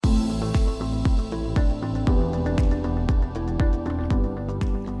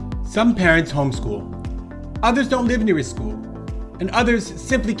Some parents homeschool, others don't live near a school, and others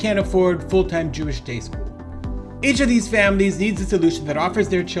simply can't afford full-time Jewish day school. Each of these families needs a solution that offers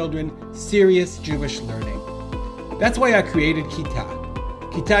their children serious Jewish learning. That's why I created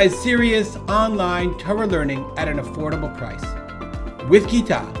Kita. Kita is serious, online Torah learning at an affordable price. With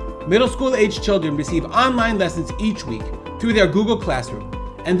Kita, middle school-aged children receive online lessons each week through their Google Classroom,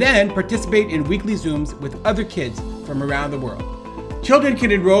 and then participate in weekly Zooms with other kids from around the world. Children can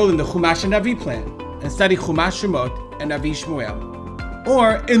enroll in the Chumash and Navi plan and study Chumash Shemot and Navi Shmuel,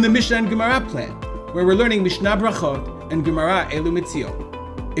 or in the Mishnah and Gemara plan, where we're learning Mishnah Brachot and Gemara Elu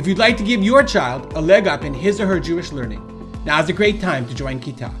Mitziot. If you'd like to give your child a leg up in his or her Jewish learning, now's a great time to join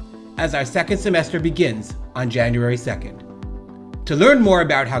Kita, as our second semester begins on January 2nd. To learn more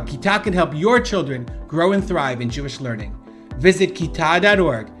about how Kita can help your children grow and thrive in Jewish learning, visit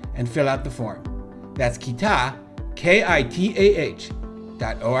kita.org and fill out the form. That's Kita, KITAH.org.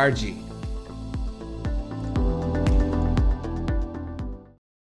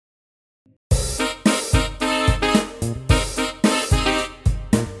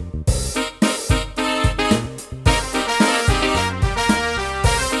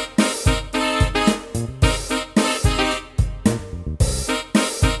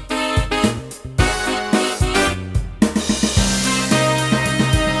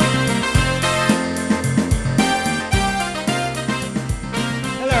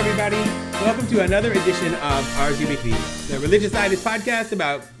 Another edition of RZ Weekly, the Religious Zionist podcast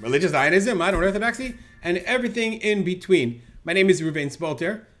about religious Zionism, modern orthodoxy, and everything in between. My name is Reuven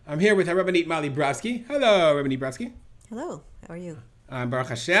Spolter. I'm here with Rabbanit Mali Bravsky. Hello, Rabbanit Bravsky. Hello, how are you? Baruch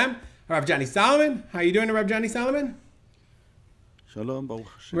Hashem. Rav Johnny Solomon. How are you doing, Rav Johnny Solomon? Shalom, Baruch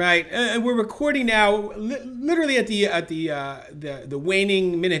Hashem. Right, and we're recording now, literally at the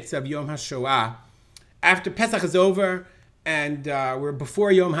waning minutes of Yom HaShoah. After Pesach is over, and we're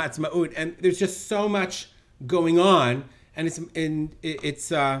before Yom Ha'atzmaut, and there's just so much going on, and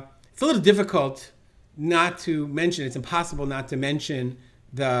it's a little difficult not to mention. It's impossible not to mention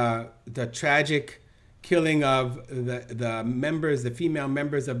the tragic killing of the members, the female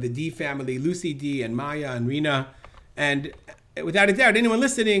members of the D family, Lucy D and Maya and Rina, and without a doubt, anyone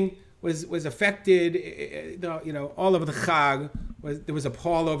listening was affected. All of the Chag there was a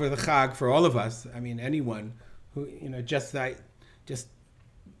pall over the Chag for all of us. I mean, anyone who just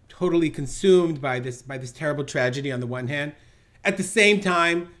totally consumed by this terrible tragedy on the one hand. At the same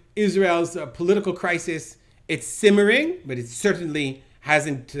time, Israel's political crisis, it's simmering, but it certainly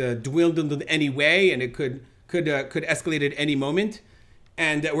hasn't dwindled in any way, and it could escalate at any moment.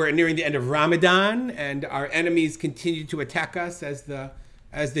 And we're nearing the end of Ramadan, and our enemies continue to attack us as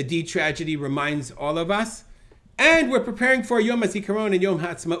the D tragedy reminds all of us. And we're preparing for Yom HaZikaron and Yom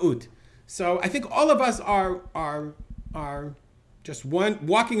HaAtzmaut. So I think all of us are just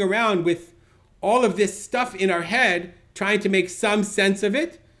walking around with all of this stuff in our head, trying to make some sense of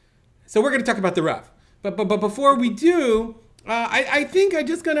it. So we're going to talk about the Rav. But before we do, I think I'm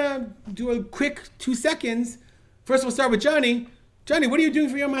just going to do a quick 2 seconds. First, we'll start with Johnny. Johnny, what are you doing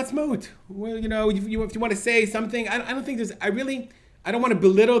for Yom HaAtzmaut? Well, if you want to say something, I don't think there's. I don't want to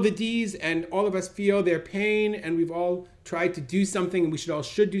belittle the D's, and all of us feel their pain, and we've all tried to do something, and we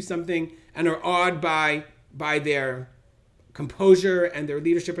should do something, and are awed by their composure and their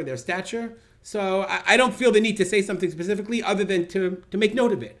leadership and their stature. So I don't feel the need to say something specifically other than to make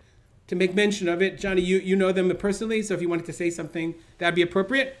note of it, to make mention of it. Johnny, you know them personally, so if you wanted to say something, that'd be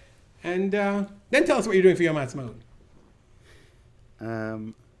appropriate. And then tell us what you're doing for Yom HaAtzmaut.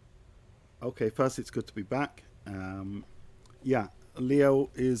 Okay, first, it's good to be back. Leo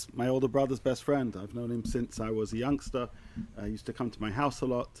is my older brother's best friend. I've known him since I was a youngster. He used to come to my house a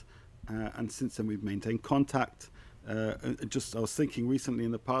lot, and since then we've maintained contact. I was thinking recently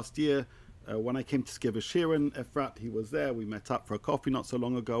in the past year, when I came to give a shir in Efrat, he was there. We met up for a coffee not so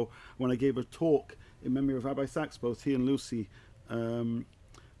long ago. When I gave a talk in memory of Rabbi Sachs, both he and Lucy came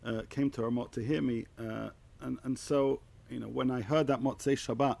to Ramot to hear me. And so, when I heard that Motzei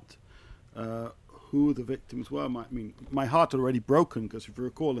Shabbat, who the victims were, my heart had already broken, because if you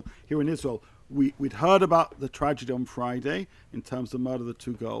recall, here in Israel, we'd heard about the tragedy on Friday in terms of the murder of the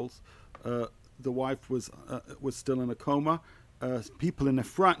two girls. The wife was still in a coma. People in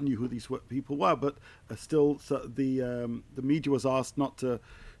Efrat knew who these people were, but still the media was asked not to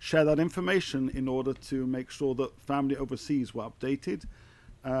share that information in order to make sure that family overseas were updated.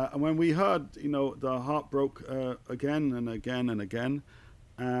 And when we heard, the heart broke again and again and again.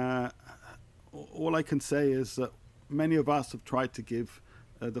 All I can say is that many of us have tried to give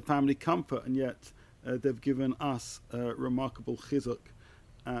the family comfort, and yet they've given us remarkable chizuk,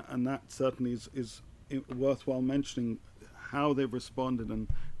 and that certainly is worthwhile mentioning how they've responded and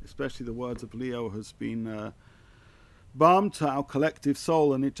especially the words of Leo, has been balm to our collective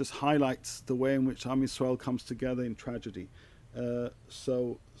soul, and it just highlights the way in which Am Yisrael comes together in tragedy.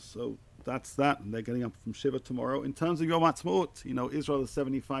 So that's that. And they're getting up from Shiva tomorrow. In terms of Yom Ha'atzmaut, Israel is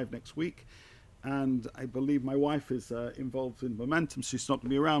 75 next week, and I believe my wife is involved in Momentum. She's not going to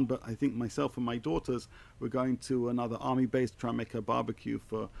be around, but I think myself and my daughters, we're going to another army base to try and make a barbecue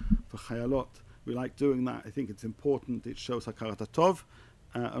for Chayalot. We like doing that. I think it's important. It shows Hakarat HaTov,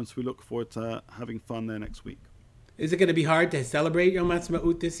 and so we look forward to having fun there next week. Is it going to be hard to celebrate Yom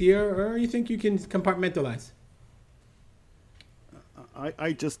Ha'atzmaut this year, or you think you can compartmentalize?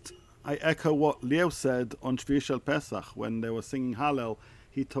 I echo what Leo said on Shvi Shel Pesach when they were singing Hallel.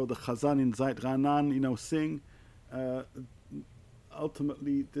 He told the Chazan in Zait Ranan, sing.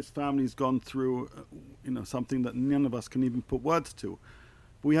 Ultimately, this family's gone through, something that none of us can even put words to.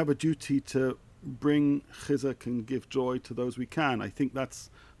 We have a duty to bring chizuk and give joy to those we can. I think that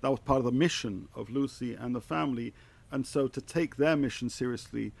was part of the mission of Lucy and the family. And so to take their mission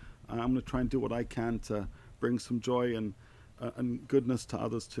seriously, I'm going to try and do what I can to bring some joy and goodness to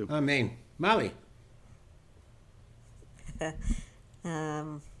others too. Amen. Molly.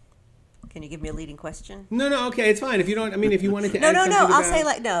 Can you give me a leading question? No, okay, it's fine. If you don't, if you wanted to no, add something I'll say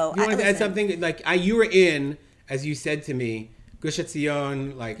no. If you wanted to add something, you were in, as you said to me, Gush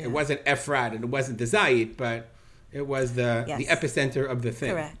Etzion, It wasn't Efrat and it wasn't the Zayit, but it was the epicenter of the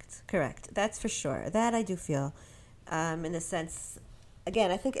thing. Correct. That's for sure. That I do feel, in the sense, again,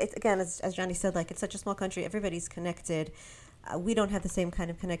 I think, as Johnny said, it's such a small country, everybody's connected. We don't have the same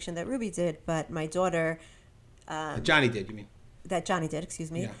kind of connection that Ruby did, but my daughter... Johnny did, you mean? That Johnny did,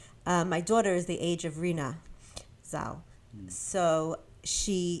 excuse me. Yeah. My daughter is the age of Rina Zal. So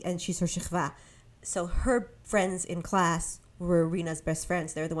she's her shechva. So her friends in class were Rina's best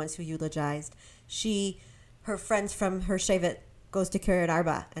friends. They're the ones who eulogized. Her friends from her shevet goes to Kiryat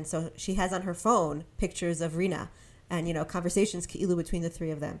Arba, and so she has on her phone pictures of Rina and, conversations ki'ilu between the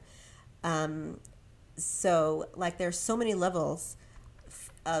three of them. So there's so many levels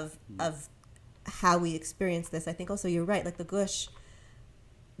of how we experience this. I think also you're right, the Gush,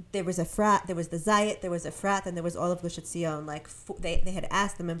 there was a frat, there was the Zayit, there was a frat, and there was all of Gush Etzion. They had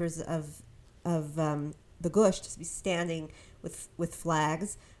asked the members of the Gush to be standing with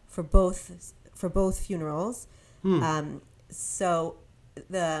flags for both funerals. So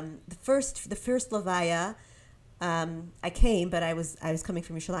the first Levaya, I came, but I was coming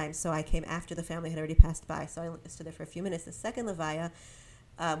from Yerushalayim, so I came after the family had already passed by. So I stood there for a few minutes. The second Levaya,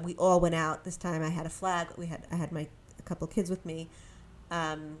 we all went out. This time I had a flag. I had a couple of kids with me,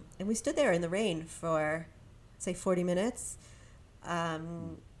 and we stood there in the rain for, say, 40 minutes.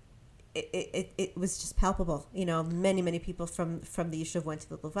 It was just palpable. Many people from the Yishuv went to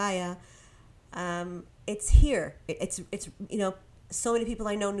the Levaya. It's here. It's so many people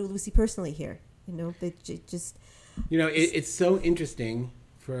I know knew Lucy personally here. They just. It's so interesting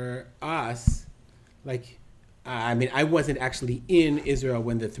for us. I wasn't actually in Israel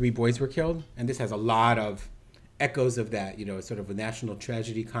when the 3 boys were killed, and this has a lot of echoes of that. Sort of a national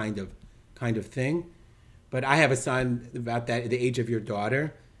tragedy kind of thing. But I have a son about the age of your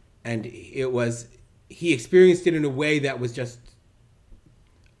daughter, and he experienced it in a way that was just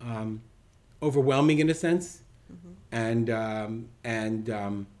overwhelming in a sense, mm-hmm.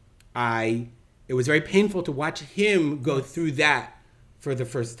 It was very painful to watch him go through that for the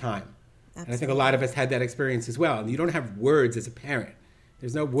first time. Absolutely. And I think a lot of us had that experience as well. And you don't have words as a parent.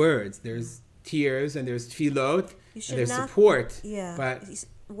 There's no words. There's tears and there's tefillot and there's support. Yeah. But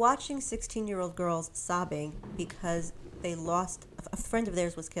watching 16-year-old girls sobbing because they lost, a friend of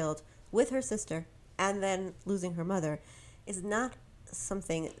theirs was killed with her sister and then losing her mother is not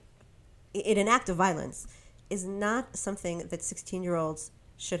something, in an act of violence, is not something that 16-year-olds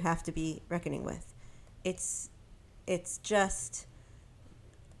should have to be reckoning with. It's just,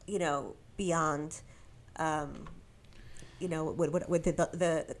 beyond, with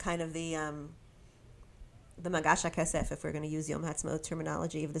the kind of the magasha kesef, if we're going to use Yom Ha'atzmaut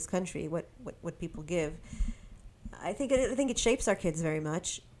terminology of this country, what people give. I think it shapes our kids very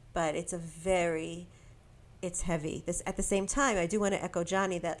much, but it's heavy. This at the same time, I do want to echo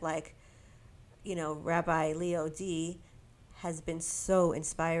Johnny that Rabbi Leo D has been so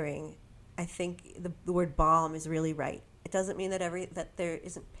inspiring. I think the word balm is really right. It doesn't mean that there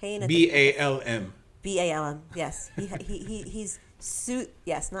isn't pain. BALM. BALM. Yes, he's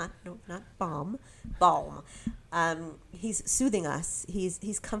yes, not balm. He's soothing us.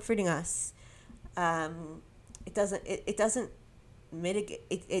 He's comforting us. It doesn't mitigate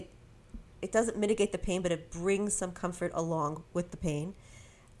it doesn't mitigate the pain, but it brings some comfort along with the pain.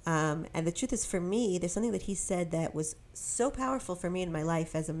 And the truth is, for me, there's something that he said that was so powerful for me in my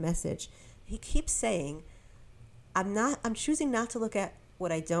life as a message. He keeps saying, I'm choosing not to look at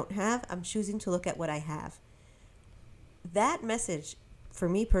what I don't have. I'm choosing to look at what I have. That message, for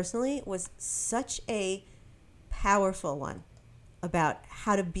me personally, was such a powerful one about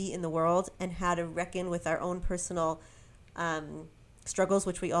how to be in the world and how to reckon with our own personal struggles,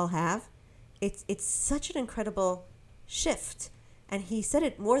 which we all have. It's such an incredible shift. And he said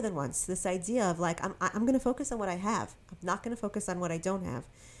it more than once, this idea of like, I'm going to focus on what I have. I'm not going to focus on what I don't have.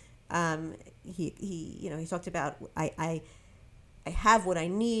 He talked about, I have what I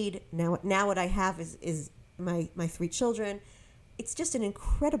need. Now what I have is my 3 children. It's just an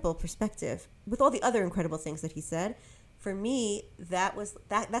incredible perspective with all the other incredible things that he said. For me, that's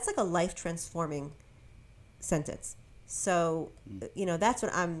like a life transforming sentence. So, that's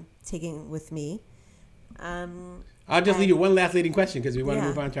what I'm taking with me. I'll just leave you one last leading question because we want to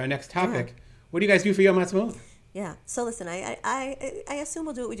move on to our next topic. Yeah. What do you guys do for Yom Ha'atzmaut? Yeah. So listen, I assume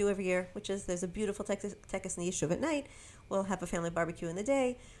we'll do what we do every year, which is there's a beautiful tekes in the yeshuv at night. We'll have a family barbecue in the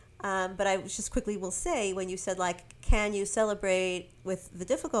day. But I just quickly will say, when you said, like, can you celebrate with the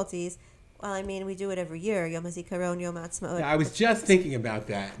difficulties? Well, I mean, we do it every year. Yom HaZikaron, Yom Ha'atzmaut. Yeah, I was just thinking about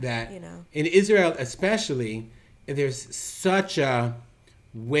that in Israel especially, there's such a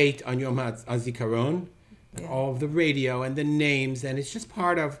weight on Yom HaZikaron, all of the radio and the names, and it's just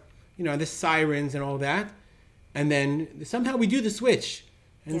part of, the sirens and all that. And then somehow we do the switch.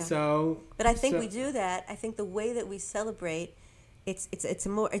 And so... But I think we do that. I think the way that we celebrate... It's a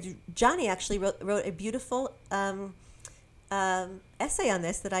more. Johnny actually wrote a beautiful essay on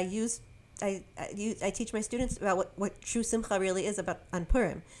this that I use. I teach my students about what true simcha really is about on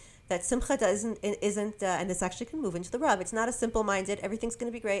Purim. That simcha isn't and this actually can move into the rub. It's not a simple-minded, everything's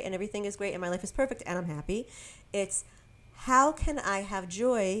going to be great and everything is great and my life is perfect and I'm happy. It's how can I have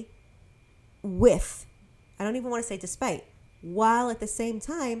joy with, I don't even want to say despite, while at the same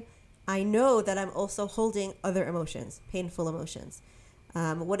time I know that I'm also holding other emotions, painful emotions.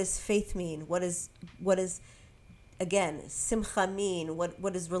 What does faith mean? What is again, simcha mean?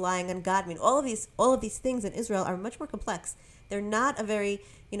 What does relying on God mean? All of these things in Israel are much more complex. They're not a very,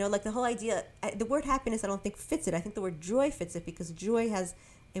 like the whole idea, the word happiness I don't think fits it. I think the word joy fits it because joy has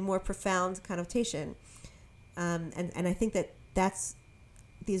a more profound connotation. And I think that's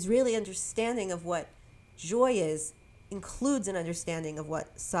the Israeli understanding of what joy is includes an understanding of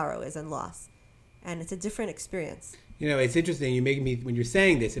what sorrow is and loss. And it's a different experience. It's interesting. You make me, when you're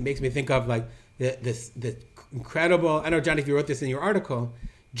saying this, it makes me think of like the incredible, I know, Johnny, if you wrote this in your article,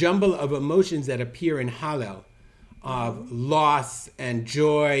 jumble of emotions that appear in Hallel, of loss and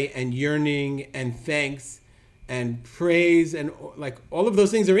joy and yearning and thanks and praise, and like all of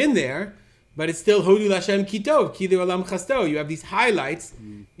those things are in there, but it's still Hodu Lashem Kitov, Kidu Olam Chasto. You have these highlights,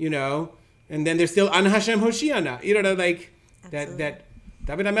 and then there's still An Hashem Hoshiana. That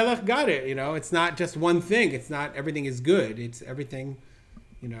David HaMelech got it. It's not just one thing. It's not everything is good. It's everything,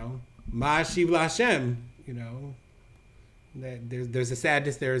 Ma'ashiv LaHashem, there's a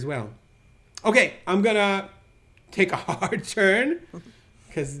sadness there as well. Okay, I'm going to take a hard turn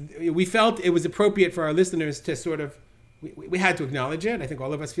because we felt it was appropriate for our listeners to sort of, we had to acknowledge it. I think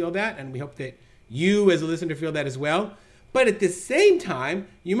all of us feel that, and we hope that you as a listener feel that as well. But at the same time,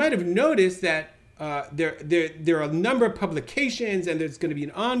 you might have noticed that there are a number of publications, and there's going to be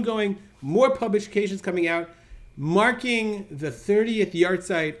an ongoing, more publications coming out, marking the 30th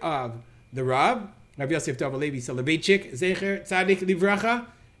yahrzeit of the Rav Yosef Dov Levi Soloveitchik, Zecher Tzadik Livracha,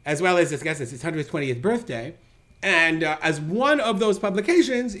 as well as his 120th birthday. And as one of those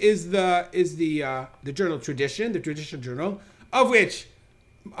publications is the journal Tradition, the Tradition Journal, of which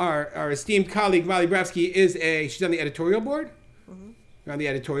our esteemed colleague Mali Bravsky she's on the editorial board. Mm-hmm. On the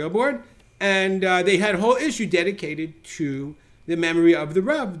editorial board, and they had a whole issue dedicated to the memory of the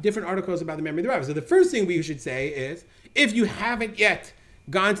Rav, different articles about the memory of the Rav. So the first thing we should say is, if you haven't yet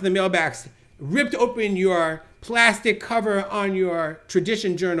gone to the mailbox, ripped open your plastic cover on your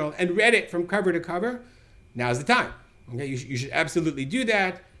Tradition Journal and read it from cover to cover, now's the time. Okay, you should absolutely do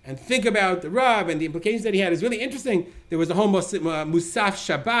that and think about the Rav and the implications that he had. Is really interesting. There was a whole Musaf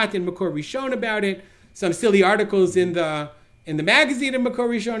Shabbat in Makor Rishon about it. Some silly articles in the magazine in Makor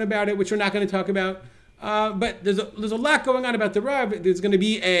Rishon about it, which we're not going to talk about. But there's a lot going on about the Rav. There's going to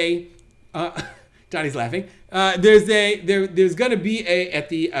be Johnny's laughing. There's going to be at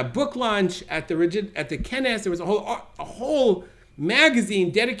the book launch at the Kenes. There was a whole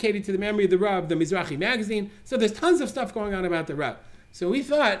magazine dedicated to the memory of the Rav, the Mizrahi magazine. So there's tons of stuff going on about the Rav. So we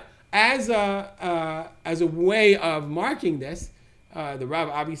thought, as a way of marking this, the Rav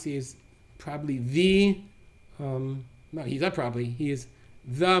obviously is probably he is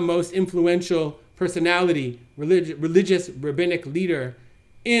the most influential personality, religious rabbinic leader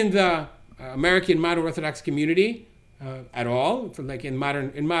in the American modern Orthodox community at all, for like in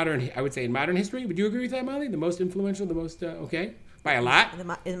modern, I would say in modern history. Would you agree with that, Molly? The most influential, the most okay, by a lot. In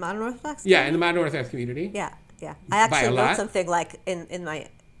the modern Orthodox community? Yeah, in the modern Orthodox community. Yeah. I actually wrote something like in my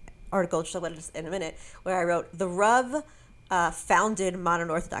article, which I'll just in a minute, where I wrote the Rav founded modern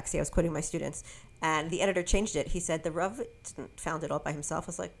Orthodoxy. I was quoting my students. And the editor changed it. He said the Rav didn't found it all by himself. I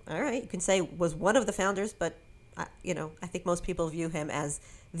was like, all right, you can say was one of the founders, but I think most people view him as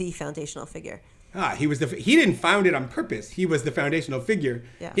the foundational figure. He didn't found it on purpose. He was the foundational figure.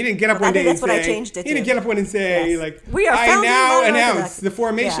 Yeah. He didn't get up one day and say. I changed it. He didn't get up one and say we are I now announce Orthodox. the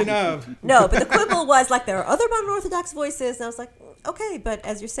formation of. No, but the quibble was like there are other modern Orthodox voices, and I was like, okay, but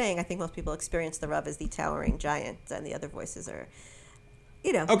as you're saying, I think most people experience the Rav as the towering giant, and the other voices are.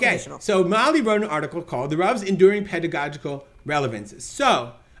 Okay, traditional. so Molly wrote an article called The Rav's Enduring Pedagogical Relevance.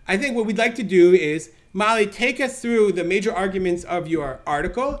 So I think what we'd like to do is, Molly, take us through the major arguments of your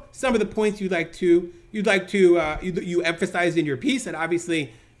article, some of the points you emphasized in your piece, and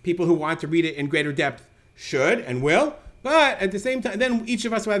obviously people who want to read it in greater depth should and will. But at the same time, then each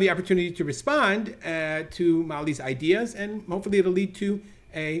of us will have the opportunity to respond to Molly's ideas, and hopefully it'll lead to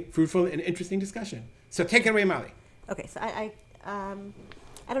a fruitful and interesting discussion. So take it away, Molly. Okay, so I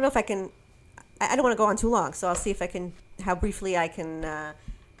don't know if I can. I don't want to go on too long, so I'll see if I can. How briefly I can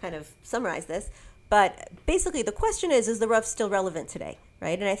kind of summarize this. But basically, the question is the Rav still relevant today,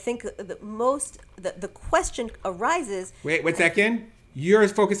 right? And I think the question arises. Wait, one second. You're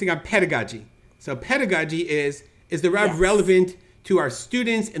focusing on pedagogy. So pedagogy is the Rav relevant to our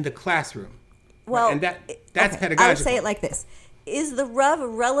students in the classroom? Well, right? And that's okay. pedagogical. I would say it like this: is the Rav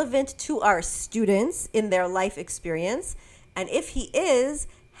relevant to our students in their life experience? And if he is,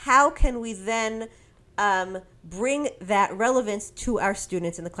 how can we then bring that relevance to our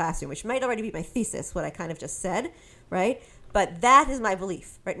students in the classroom, which might already be my thesis, what I kind of just said, right? But that is my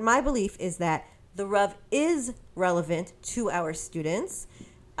belief, right? My belief is that the Rav is relevant to our students.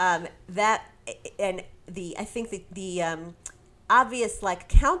 I think the obvious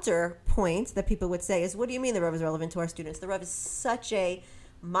counterpoint that people would say is, what do you mean the Rav is relevant to our students? The Rav is such a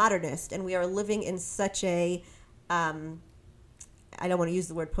modernist, and we are living in such a I don't want to use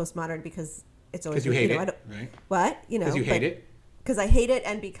the word postmodern because it's always because you hate it, right? What because you hate it. Because I hate it,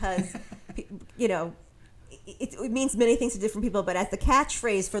 and because it means many things to different people. But as the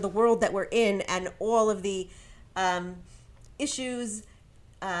catchphrase for the world that we're in, and all of the issues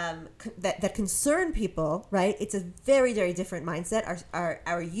that concern people, right? It's a very, very different mindset.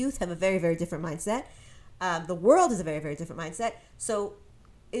 Our youth have a very, very different mindset. The world is a very, very different mindset. So,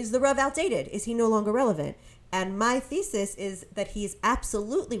 is the Rav outdated? Is he no longer relevant? And my thesis is that he is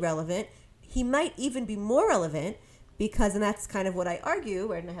absolutely relevant. He might even be more relevant because, and that's kind of what I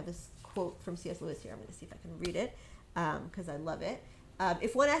argue, and I have this quote from C.S. Lewis here. I'm going to see if I can read it because I love it.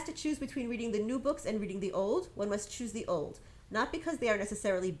 If one has to choose between reading the new books and reading the old, one must choose the old. Not because they are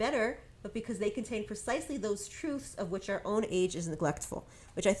necessarily better, but because they contain precisely those truths of which our own age is neglectful,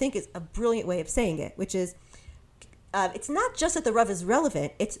 which I think is a brilliant way of saying it, which is it's not just that the Rav is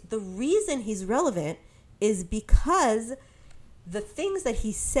relevant. It's the reason he's relevant is because the things that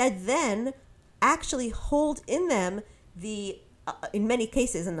he said then actually hold in them the, in many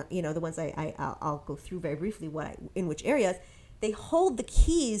cases, and the ones I'll go through very briefly in which areas, they hold the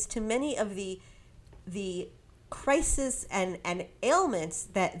keys to many of the crisis and ailments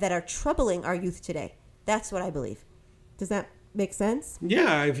that are troubling our youth today. That's what I believe. Does that make sense?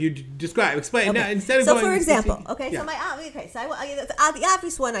 Yeah, if you explain. Okay. No, instead of so going, for example, yeah. The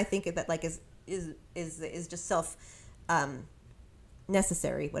obvious one I think that is just self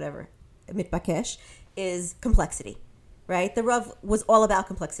necessary, whatever, mitbakesh, is complexity, right? The Rav was all about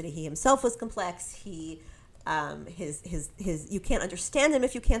complexity. He himself was complex. He his you can't understand him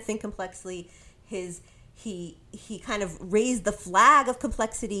if you can't think complexly. He kind of raised the flag of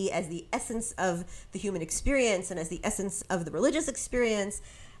complexity as the essence of the human experience and as the essence of the religious experience.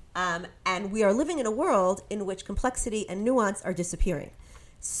 And we are living in a world in which complexity and nuance are disappearing.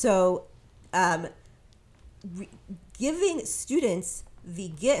 So giving students the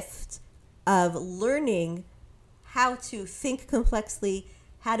gift of learning how to think complexly,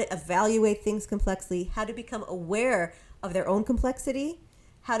 how to evaluate things complexly, how to become aware of their own complexity,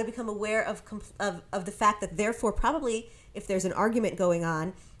 how to become aware of the fact that therefore probably if there's an argument going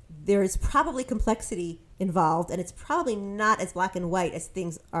on, there's probably complexity involved, and it's probably not as black and white as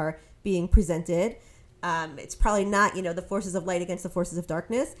things are being presented. It's probably not, the forces of light against the forces of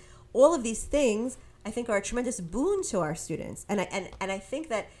darkness. All of these things, I think, are a tremendous boon to our students. And I think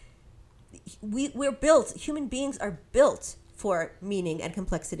that we're built, human beings are built for meaning and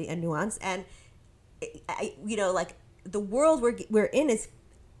complexity and nuance. And like the world we're in is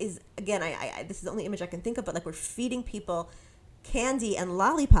again, I this is the only image I can think of, but like we're feeding people candy and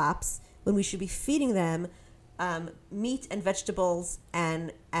lollipops when we should be feeding them meat and vegetables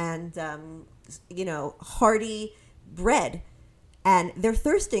and hearty bread. And they're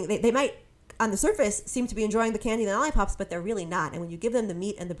thirsting. They might, on the surface, seem to be enjoying the candy and the lollipops, but they're really not. And when you give them the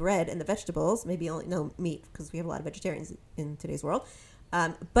meat and the bread and the vegetables, maybe only no meat because we have a lot of vegetarians in today's world,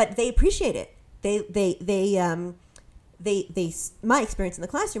 but they appreciate it. My experience in the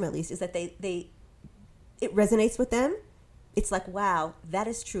classroom, at least, is that it resonates with them. It's like, wow, that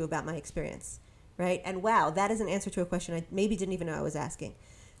is true about my experience, right? And wow, that is an answer to a question I maybe didn't even know I was asking.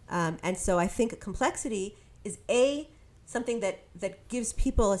 And so I think complexity is something that gives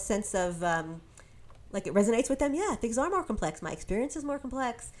people a sense of, like it resonates with them. Yeah, things are more complex. My experience is more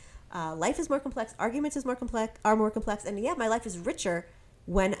complex. Life is more complex. Arguments are more complex. And yeah, my life is richer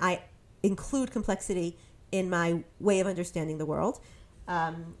when I include complexity in my way of understanding the world.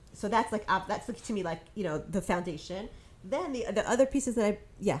 So that's to me like, the foundation. Then the other pieces that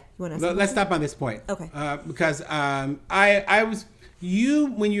you want to ask? Let's stop on this point. Okay. Because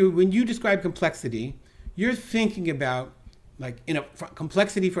when you describe complexity, you're thinking about like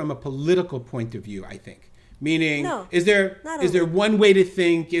complexity from a political point of view, I think. Meaning, is there one way to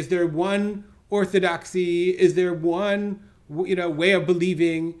think? Is there one orthodoxy? Is there one way of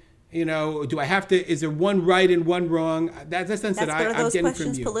believing? Do I have to? Is there one right and one wrong? That's the sense that I'm getting from you. Are those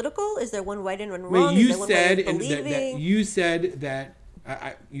questions political? Is there one right and one wrong? You said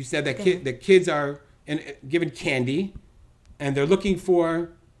that kids are given candy, and they're looking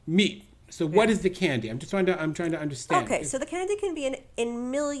for meat. So what is the candy? I'm trying to understand. Okay, so the candy can be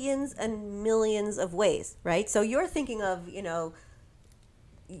in millions and millions of ways, right? So you're thinking of, you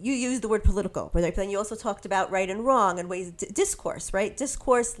use the word political, but then you also talked about right and wrong and ways, discourse, right?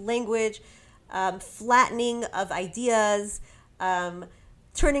 Discourse, language, flattening of ideas,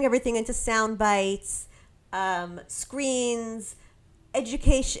 turning everything into sound bites, screens,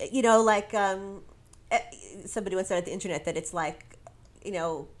 education, somebody once said at the internet that it's like,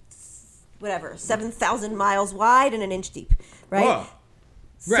 7,000 miles wide and an inch deep, right? Whoa.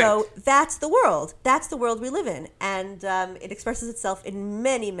 Right. So that's the world. That's the world we live in. And it expresses itself in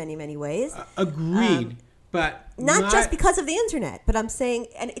many, many, many ways. Agreed. But not just because of the internet, but I'm saying,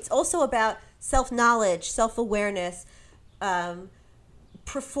 and it's also about self-knowledge, self-awareness,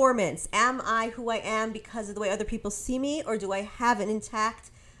 performance. Am I who I am because of the way other people see me, or do I have an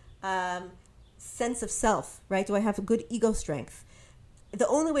intact sense of self, right? Do I have a good ego strength? The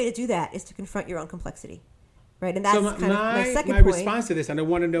only way to do that is to confront your own complexity, right? And that's my second point. My response to this, and I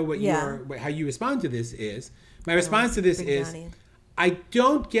want to know how you respond to this is, my response to this is, I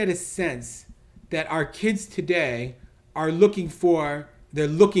don't get a sense that our kids today are looking for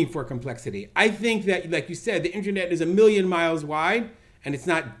complexity. I think that, like you said, the internet is 1,000,000 miles wide and it's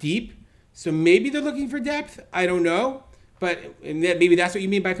not deep. So maybe they're looking for depth. I don't know. Maybe that's what you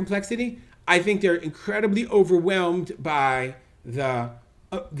mean by complexity. I think they're incredibly overwhelmed by the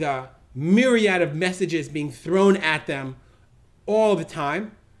myriad of messages being thrown at them all the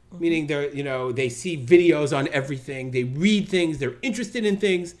time. Mm-hmm. Meaning they see videos on everything. They read things. They're interested in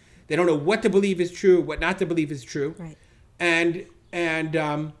things. They don't know what to believe is true, what not to believe is true. Right. And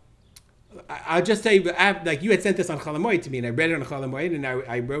I'll just say, like you had sent this on Chol HaMoed to me, and I read it on Chol HaMoed, and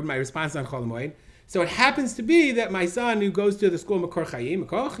I wrote my response on Chol HaMoed. So it happens to be that my son, who goes to the school Makor Chaim,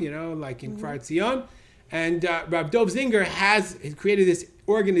 like in Kfar Tzion, and Rav Dov Zinger has created this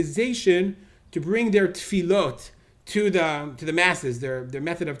organization to bring their tefillot to the masses, their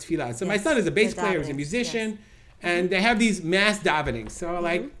method of tefillah. So my son is a bass player, he's a musician, and they have these mass davenings.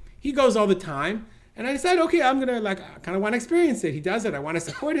 So he goes all the time, and I decided, okay, I'm gonna I kind of want to experience it. He does it. I want to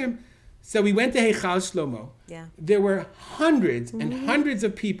support him. So we went to Heichal Shlomo. Yeah. There were hundreds and hundreds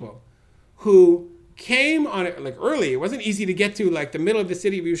of people who came on it early. It wasn't easy to get to the middle of the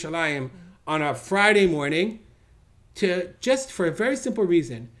city of Yerushalayim on a Friday morning, just for a very simple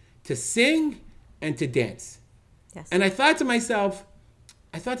reason, to sing and to dance. Yes. And I thought to myself,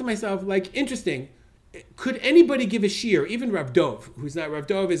 interesting. Could anybody give a shiur? Even Rav Dov, who's not Rav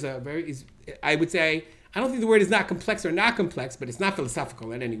Dov, I would say, I don't think the word is not complex or not complex, but it's not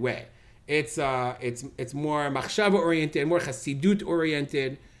philosophical in any way. It's more machshava oriented, more chassidut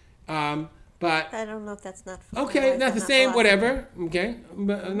oriented. But I don't know if that's not. Okay, not the same. Whatever. Okay,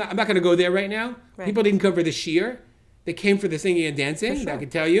 but I'm not going to go there right now. Right. People didn't come for the shiur; they came for the singing and dancing. Sure. I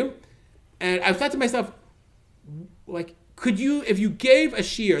can tell you. And I thought to myself, could you, if you gave a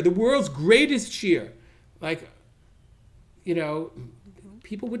shiur, the world's greatest shiur,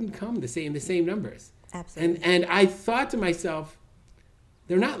 people wouldn't come in the same numbers. Absolutely. And I thought to myself,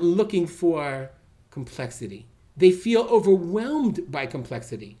 they're not looking for complexity. They feel overwhelmed by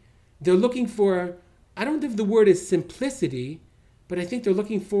complexity. They're looking for, I don't know if the word is simplicity, but I think they're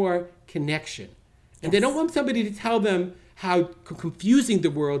looking for connection. And they don't want somebody to tell them how confusing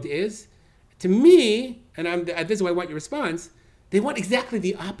the world is. To me, and this is why I want your response, they want exactly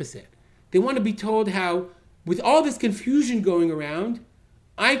the opposite. They want to be told how, with all this confusion going around,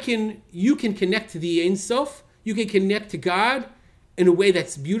 you can connect to the Ein Sof, you can connect to God in a way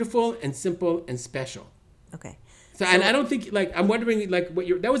that's beautiful and simple and special. Okay. So and I don't think, like, I'm wondering, like,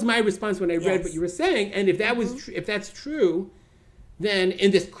 that was my response when I read what you were saying, and if that was if that's true, then in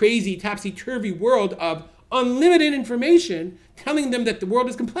this crazy topsy-turvy world of unlimited information, telling them that the world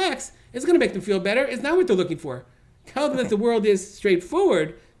is complex is going to make them feel better. It's not what they're looking for. Tell them that the world is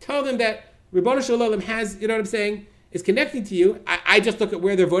straightforward. Tell them that Ribono Shel Olam has, you know what I'm saying, is connecting to you. I just look at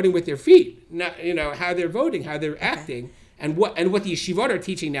where they're voting with their feet, not, how they're voting, how they're acting, and what the yeshivot are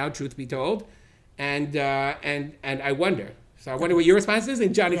teaching now, truth be told. And I wonder. So I wonder what your response is.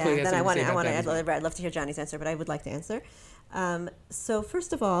 And Johnny clearly has something to say about that. I'd love to hear Johnny's answer, but I would like to answer. So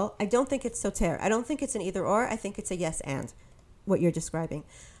first of all, I don't think it's soter. I don't think it's an either or. I think it's a yes and, what you're describing.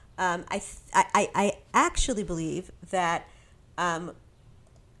 I actually believe that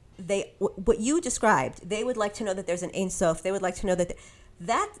what you described, they would like to know that there's an Ein Sof. They would like to know that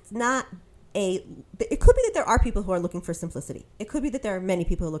that's not it could be that there are people who are looking for simplicity. It could be that there are many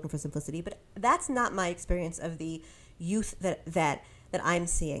people who are looking for simplicity, but that's not my experience of the youth that I'm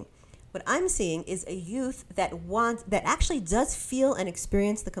seeing. What I'm seeing is a youth that actually does feel and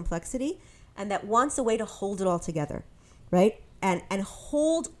experience the complexity, and that wants a way to hold it all together, right? And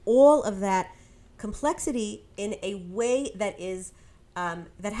hold all of that complexity in a way that is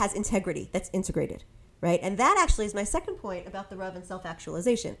that has integrity, that's integrated, right? And that actually is my second point about the Rav and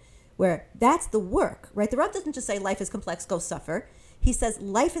self-actualization, where that's the work, right? The Rav doesn't just say life is complex, go suffer. He says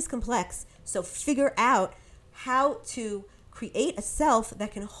life is complex, so figure out how to create a self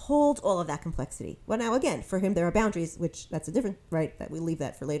that can hold all of that complexity. Well, now again, for him there are boundaries, which that's a different, right, that we leave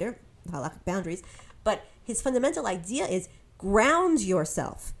that for later, the halakhic boundaries. But his fundamental idea is ground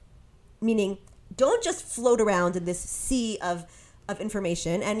yourself, meaning don't just float around in this sea of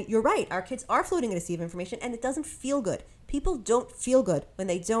information. And you're right, our kids are floating in a sea of information, and it doesn't feel good. People don't feel good when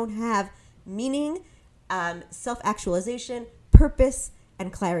they don't have meaning, self-actualization, purpose,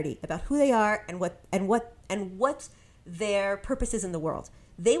 and clarity about who they are and what their purpose is in the world.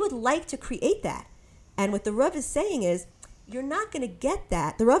 They would like to create that. And what the Rav is saying is, you're not going to get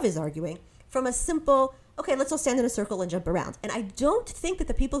that, the Rav is arguing, from a simple, okay, let's all stand in a circle and jump around. And I don't think that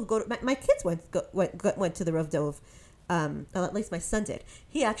the people who go to, my kids went to the Rav Dov, well, at least my son did.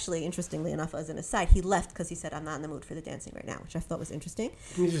 He actually, interestingly enough, as an aside, he left because he said, I'm not in the mood for the dancing right now, which I thought was interesting.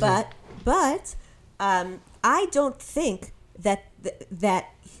 But I don't think that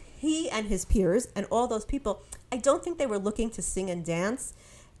he and his peers and all those people, I don't think they were looking to sing and dance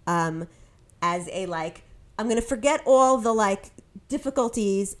as a, like, I'm going to forget all the, like,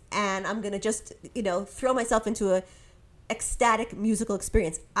 difficulties and I'm going to just, throw myself into a ecstatic musical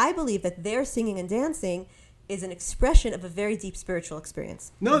experience. I believe that their singing and dancing is an expression of a very deep spiritual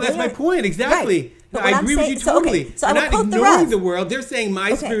experience. No, that's my point. Exactly. Right. No, I agree with you totally. So they're I will not quote ignoring the the world. They're saying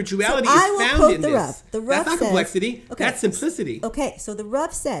my spirituality so is found in this. The Rav that's not says, complexity. That's simplicity. Okay, so the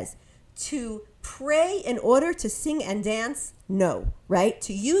Rav says, to pray in order to sing and dance, no. Right?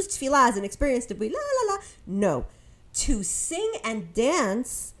 To use tefillah as an experience to be la la la, no. To sing and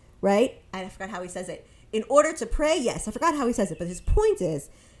dance, right? I forgot how he says it. In order to pray, yes. I forgot how he says it, but his point is,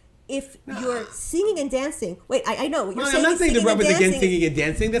 if you're singing and dancing, wait, I know what you're saying. I'm not saying the Rav is against singing and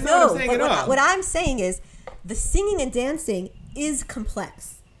dancing. That's not what I'm saying at all. What I'm saying is, the singing and dancing is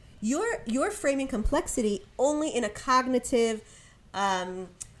complex. You're framing complexity only in a cognitive,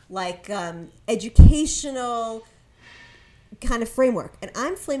 educational kind of framework, and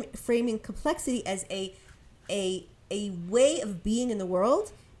I'm framing complexity as a way of being in the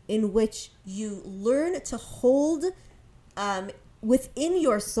world in which you learn to hold within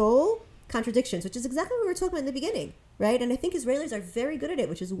your soul contradictions, which is exactly what we were talking about in the beginning, right? And I think Israelis are very good at it,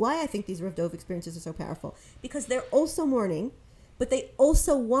 which is why I think these Rav Dov experiences are so powerful, because they're also mourning, but they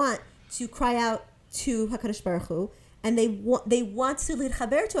also want to cry out to HaKadosh Baruch Hu, and they want to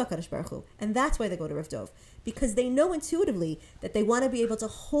lidchaber to HaKadosh Baruch Hu, and that's why they go to Rav Dov, because they know intuitively that they want to be able to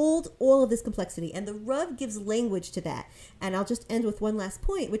hold all of this complexity, and the Rav gives language to that. And I'll just end with one last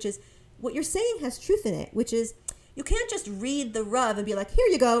point, which is what you're saying has truth in it, which is you can't just read the Rav and be like, here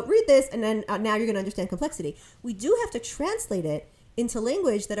you go, read this, and then now you're going to understand complexity. We do have to translate it into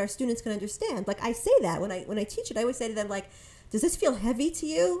language that our students can understand. Like I say that when I teach it, I always say to them, like, does this feel heavy to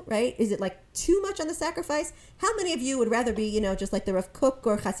you, right? Is it like too much on the sacrifice? How many of you would rather be, just like the Rav Kook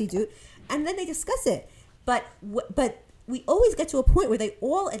or Chassidut? And then they discuss it. But we always get to a point where they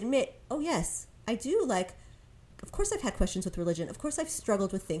all admit, oh yes, I do of course I've had questions with religion. Of course I've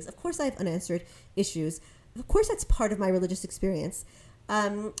struggled with things. Of course I have unanswered issues. Of course that's part of my religious experience.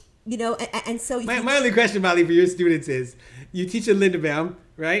 And so... My only question, Molly, for your students is, you teach at Lindenbaum,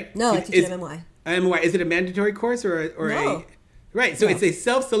 right? No, I teach at MMY. MMY. Is it a mandatory course or no. Right, so it's a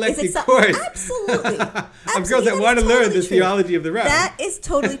self-selected course. Absolutely. Of girls that want to learn the theology of the Rav. That is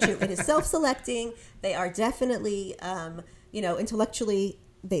totally true. It is self-selecting. They are definitely, intellectually,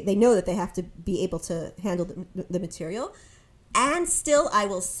 they know that they have to be able to handle the material. And still, I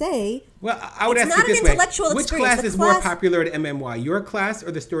will say, well, I would ask it this way. Which class is more popular at MMY, your class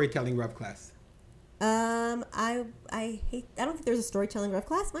or the storytelling Rav class? I don't think there's a storytelling Rav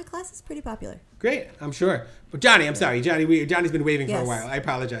class. My class is pretty popular. Great, I'm sure. But Johnny, I'm sorry. Johnny's been waving for a while. I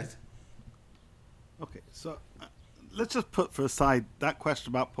apologize. Okay, so let's just put for aside that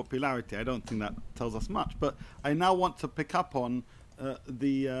question about popularity. I don't think that tells us much. But I now want to pick up on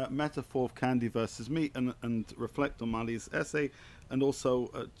the metaphor of candy versus meat and reflect on Mali's essay and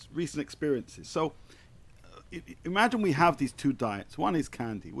also recent experiences. So imagine we have these two diets. One is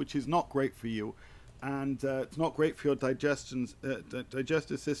candy, which is not great for you. And it's not great for your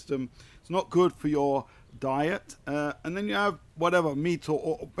digestive system. It's not good for your diet. And then you have whatever, meat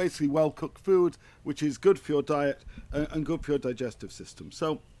or basically well-cooked food, which is good for your diet and good for your digestive system.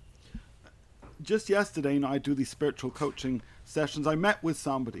 So just yesterday, I do these spiritual coaching sessions. I met with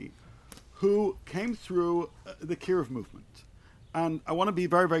somebody who came through the Kiruv movement. And I want to be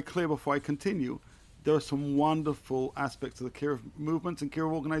very, very clear before I continue. There are some wonderful aspects of the Kiruv movements and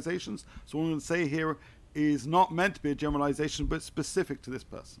Kiruv organizations. So what I'm going to say here is not meant to be a generalization, but specific to this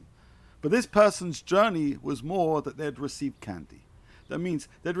person. But this person's journey was more that they'd received candy. That means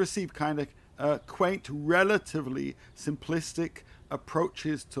they'd received kind of quaint, relatively simplistic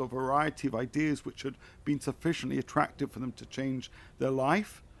approaches to a variety of ideas which had been sufficiently attractive for them to change their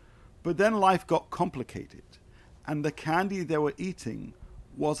life. But then life got complicated. And the candy they were eating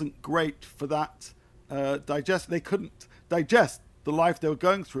wasn't great for that they couldn't digest the life they were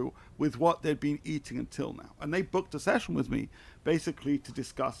going through with what they'd been eating until now. And they booked a session with me basically to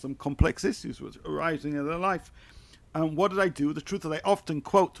discuss some complex issues arising in their life. And what did I do? The truth is I often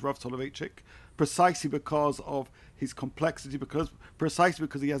quote Rav Soloveitchik precisely because of his complexity, precisely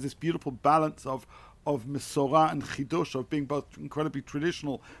because he has this beautiful balance of Mesorah and Chidush, of being both incredibly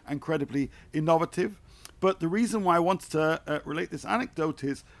traditional and incredibly innovative. But the reason why I want to relate this anecdote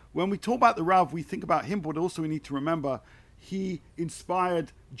is when we talk about the Rav, we think about him, but also we need to remember he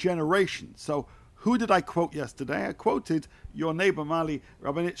inspired generations. So who did I quote yesterday? I quoted your neighbor Mali,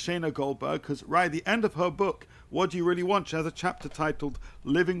 Rabbanit Shana Goldberg, because right at the end of her book, What Do You Really Want? She has a chapter titled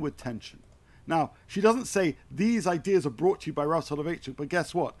Living with Tension. Now, she doesn't say these ideas are brought to you by Rav Soloveitchik, but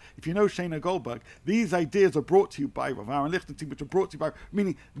guess what? If you know Shana Goldberg, these ideas are brought to you by Rav Aaron Lichtenstein, which are brought to you by,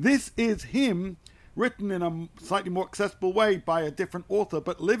 meaning this is him written in a slightly more accessible way by a different author,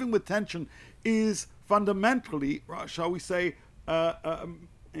 but Living with Tension is fundamentally, shall we say,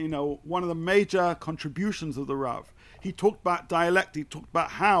 one of the major contributions of the Rav. He talked about dialect, he talked about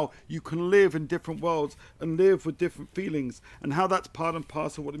how you can live in different worlds and live with different feelings, and how that's part and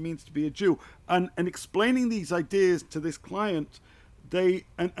parcel of what it means to be a Jew. And explaining these ideas to this client,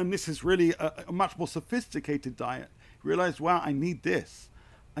 and this is really a much more sophisticated diet, realized, wow, I need this.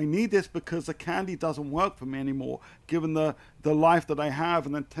 I need this because the candy doesn't work for me anymore, given the life that I have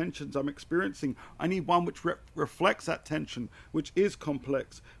and the tensions I'm experiencing. I need one which reflects that tension, which is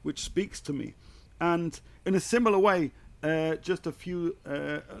complex, which speaks to me. And in a similar way, just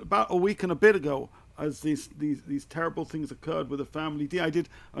about a week and a bit ago, as these terrible things occurred with a family, I did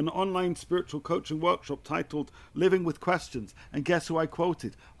an online spiritual coaching workshop titled Living with Questions. And guess who I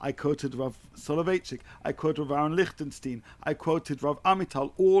quoted? I quoted Rav Soloveitchik, I quoted Rav Aaron Lichtenstein, I quoted Rav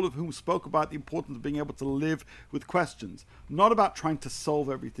Amital, all of whom spoke about the importance of being able to live with questions. Not about trying to solve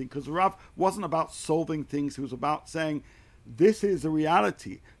everything, because Rav wasn't about solving things, he was about saying, this is a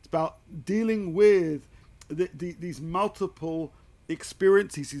reality. It's about dealing with these multiple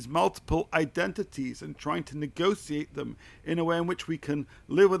experiences, these multiple identities, and trying to negotiate them in a way in which we can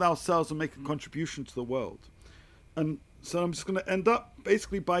live with ourselves and make a contribution to the world. And so I'm just going to end up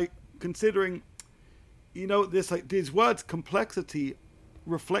basically by considering, these words complexity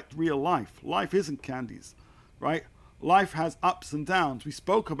reflect real life. Life isn't candies, right? Life has ups and downs. We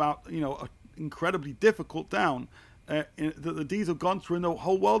spoke about, an incredibly difficult down that the D's have gone through and the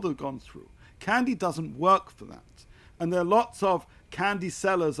whole world have gone through. Candy doesn't work for that. And there are lots of candy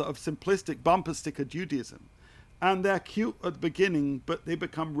sellers of simplistic bumper sticker Judaism. and they're cute at the beginning, but they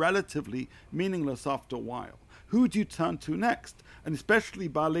become relatively meaningless after a while. Who do you turn to next? And especially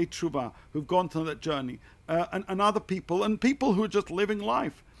Baalei Tshuva, who've gone through that journey, and other people, and people who are just living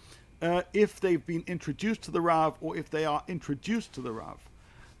life. If they've been introduced to the Rav, or if they are introduced to the Rav,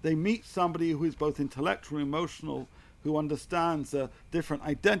 they meet somebody who is both intellectual and emotional, who understands the different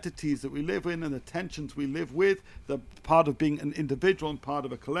identities that we live in and the tensions we live with, the part of being an individual and part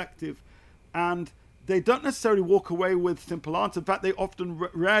of a collective. And they don't necessarily walk away with simple answers. In fact, they often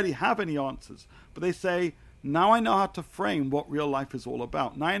rarely have any answers. But they say, now I know how to frame what real life is all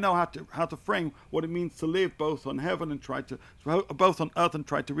about. Now I know how to frame what it means to live both on heaven and both on earth and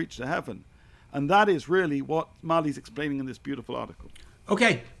try to reach to heaven. And that is really what Mali's explaining in this beautiful article.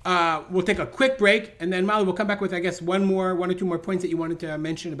 Okay, we'll take a quick break, and then Mali will come back with, I guess, one or two more points that you wanted to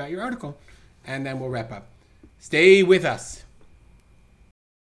mention about your article, and then we'll wrap up. Stay with us.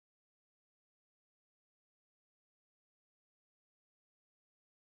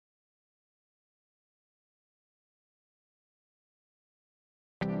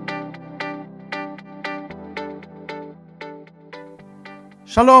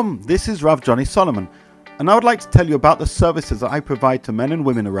 Shalom, this is Rav Johnny Solomon, and I would like to tell you about the services that I provide to men and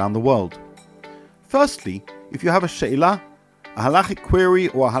women around the world. Firstly, if you have a she'ilah, a halachic query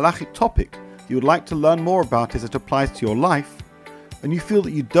or a halachic topic you would like to learn more about as it applies to your life, and you feel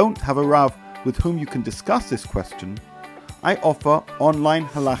that you don't have a Rav with whom you can discuss this question, I offer online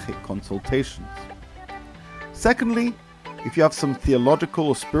halachic consultations. Secondly, if you have some theological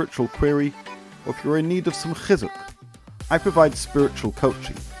or spiritual query, or if you're in need of some chizuk, I provide spiritual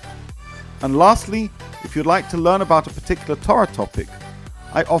coaching. And lastly, if you'd like to learn about a particular Torah topic,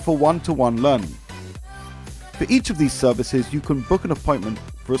 I offer one-to-one learning. For each of these services, you can book an appointment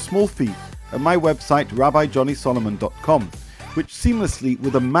for a small fee at my website, rabbijohnnysolomon.com, which seamlessly,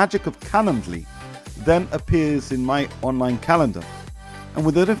 with the magic of Calendly, then appears in my online calendar. And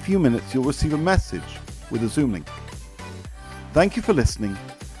within a few minutes, you'll receive a message with a Zoom link. Thank you for listening,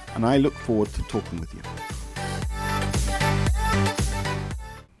 and I look forward to talking with you.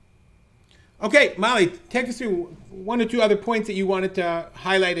 Okay, Mali, take us through one or two other points that you wanted to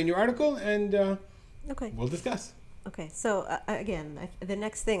highlight in your article, and Okay. we'll discuss. Okay, so again, the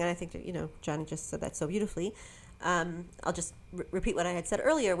next thing, and I think that, Johnny just said that so beautifully. I'll just repeat what I had said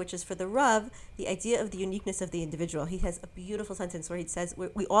earlier, which is for the Rav, the idea of the uniqueness of the individual. He has a beautiful sentence where he says,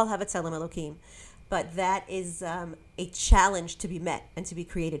 we all have a Tzelem Elokim, but that is a challenge to be met and to be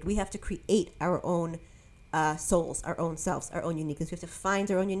created. We have to create our own souls, our own selves, our own uniqueness. We have to find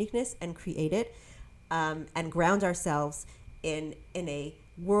our own uniqueness and create it, and ground ourselves in a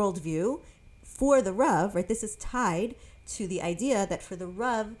worldview. For the Rav, right, this is tied to the idea that for the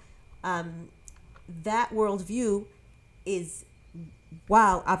Rav, that worldview is,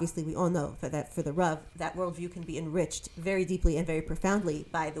 while obviously we all know that for the Rav, that worldview can be enriched very deeply and very profoundly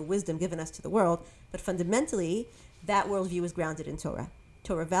by the wisdom given us to the world, but fundamentally, that worldview is grounded in Torah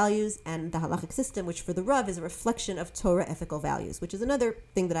values and the halachic system, which for the Rav is a reflection of Torah ethical values, which is another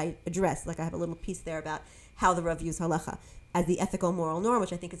thing that I address. Like I have a little piece there about how the Rav views halacha as the ethical moral norm,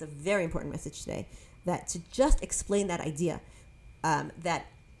 which I think is a very important message today. That to just explain that idea, that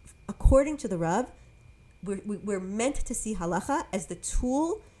according to the Rav, we're meant to see halacha as the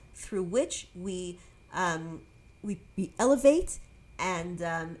tool through which we elevate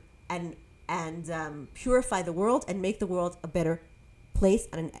and purify the world and make the world a better place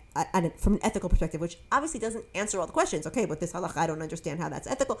and from an ethical perspective, which obviously doesn't answer all the questions. Okay, but this halacha, I don't understand how that's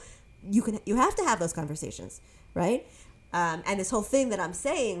ethical. You have to have those conversations, right? And this whole thing that I'm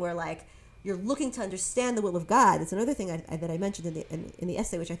saying, where like you're looking to understand the will of God. It's another thing that I mentioned in the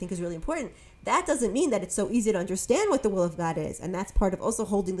essay, which I think is really important. That doesn't mean that it's so easy to understand what the will of God is, and that's part of also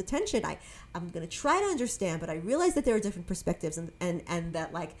holding the tension. I'm going to try to understand, but I realize that there are different perspectives, and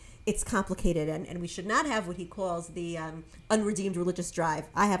that like it's complicated, and we should not have what he calls the unredeemed religious drive.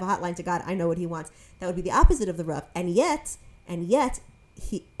 I have a hotline to God. I know what He wants. That would be the opposite of the Rav, and yet,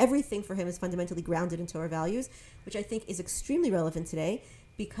 everything for him is fundamentally grounded in Torah values, which I think is extremely relevant today,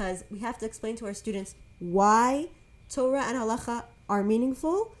 because we have to explain to our students why Torah and halacha are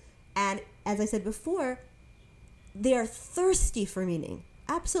meaningful. And as I said before, they are thirsty for meaning,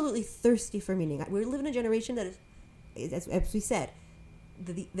 absolutely thirsty for meaning. We live in a generation that is, as we said,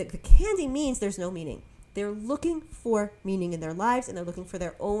 the candy means there's no meaning. They're looking for meaning in their lives, and they're looking for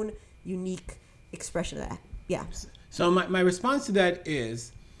their own unique expression of that. Yeah. So my response to that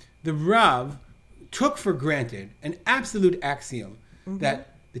is, the Rav took for granted an absolute axiom that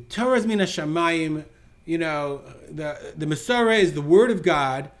the Torah is min hashamayim, the Masorah is the word of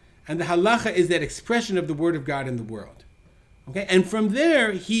God, and the halacha is that expression of the word of God in the world. Okay, and from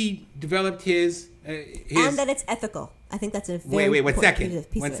there he developed his And that it's ethical. I think that's a very wait, one important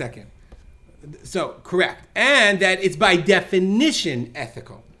second. piece One of it. second. So, correct. And that it's by definition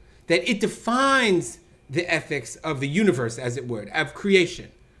ethical. That it defines the ethics of the universe, as it were, of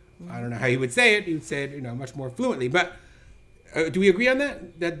creation. I don't know how he would say it. He would say it, much more fluently. But do we agree on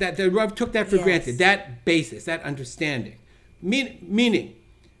that? That the Rav took that for granted, that basis, that understanding. Meaning,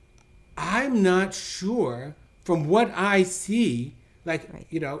 I'm not sure from what I see,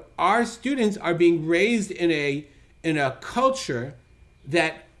 our students are being raised in a culture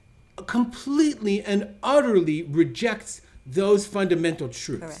that completely and utterly rejects those fundamental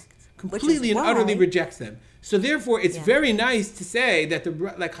truths. Correct. Completely and utterly rejects them. So therefore, it's very nice to say that you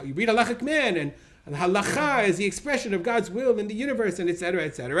read halachic man and halacha is the expression of God's will in the universe, and et cetera,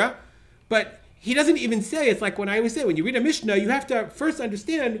 et cetera. But he doesn't even say, it's like when I always say, when you read a Mishnah, you have to first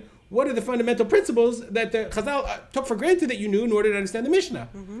understand what are the fundamental principles that the Chazal took for granted that you knew in order to understand the Mishnah,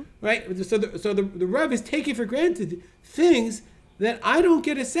 right? So the Rav is taking for granted things that I don't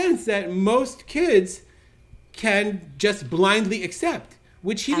get a sense that most kids can just blindly accept.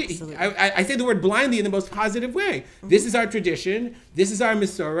 Which I say the word blindly in the most positive way. This is our tradition. This is our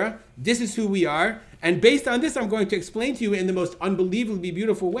Masorah. This is who we are. And based on this, I'm going to explain to you in the most unbelievably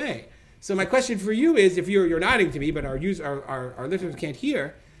beautiful way. So my question for you is, if you're nodding to me, but our listeners can't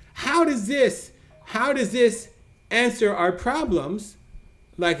hear, how does this answer our problems?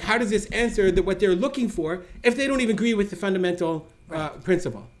 Like, how does this answer what they're looking for if they don't even agree with the fundamental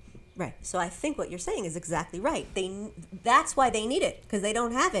principle? Right. So I think what you're saying is exactly right. That's why they need it, because they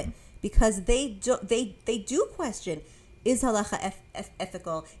don't have it. Because they do question, is halacha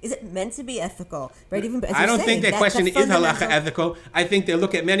ethical? Is it meant to be ethical? Right. Even as I don't think they question is halacha ethical. I think they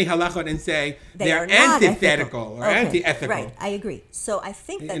look at many halachot and say they're antithetical or anti-ethical. Right. I agree. So I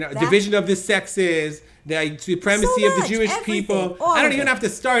think that division of the sexes, the supremacy of the Jewish people. I don't even have to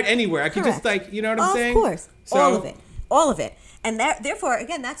start anywhere. I could just what I'm saying? Of course. So, all of it. And therefore,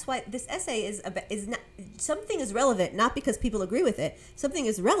 again, that's why this essay is not, something is relevant, not because people agree with it. Something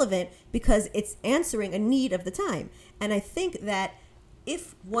is relevant because it's answering a need of the time. And I think that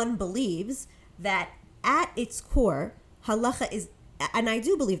if one believes that at its core, halacha is, and I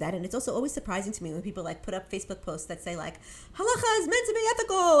do believe that, and it's also always surprising to me when people put up Facebook posts that say halacha is meant to be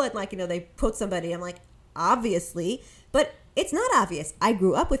ethical, and they quote somebody. I'm like, obviously, but it's not obvious. I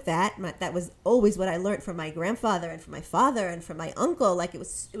grew up with that. That was always what I learned from my grandfather and from my father and from my uncle. It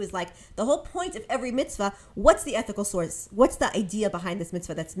was like the whole point of every mitzvah. What's the ethical source? What's the idea behind this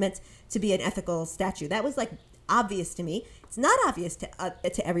mitzvah that's meant to be an ethical statute? That was obvious to me. It's not obvious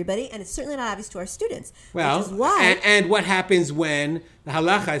to everybody, and it's certainly not obvious to our students. Well, which is why, and what happens when the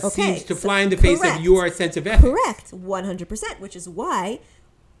halacha seems to fly in the face of your sense of ethics? Correct, 100%. Which is why,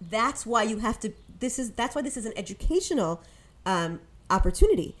 that's why you have to. That's why this is an educational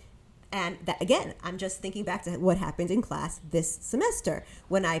opportunity. And that, again, I'm just thinking back to what happened in class this semester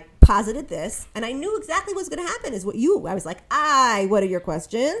when I posited this, and I knew exactly what's going to happen. I was like, what are your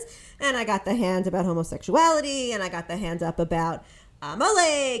questions? And I got the hand about homosexuality, and I got the hand up about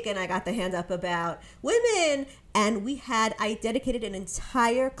Amalek, and I got the hand up about women. And I dedicated an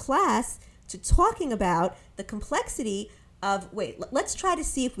entire class to talking about the complexity of, let's try to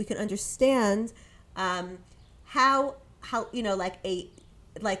see if we can understand how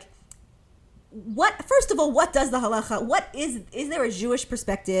first of all, what does the halacha, is there a Jewish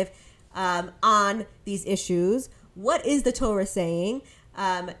perspective on these issues? What is the Torah saying?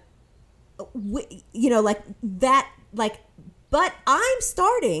 But I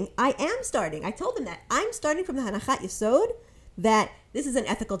told them that I'm starting from the Hanachat Yesod, that this is an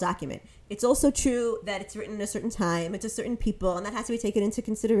ethical document. It's also true that it's written in a certain time, it's to certain people, and that has to be taken into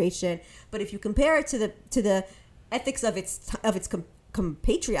consideration. But if you compare it to the ethics of its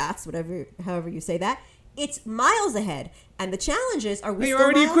compatriots, however you say that, it's miles ahead. And the challenges are You're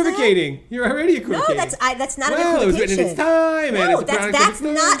already equivocating. You're already equivocating. No, that's not an equivocation. Well, it was written in its time. No, and that's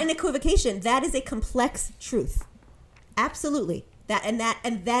not an equivocation. That is a complex truth. Absolutely. And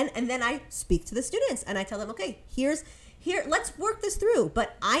then I speak to the students and I tell them, okay, here, let's work this through.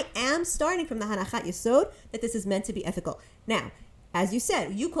 But I am starting from the Hanachat Yesod that this is meant to be ethical. Now, as you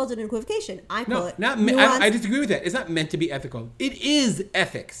said, you called it an equivocation. I call it nuanced. I disagree with that. It's not meant to be ethical. It is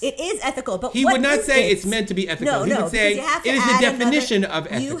ethics. It is ethical, but he would not say it's meant to be ethical. He would say it is the definition of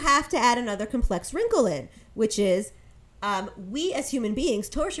ethics. You have to add another complex wrinkle in, which is we as human beings,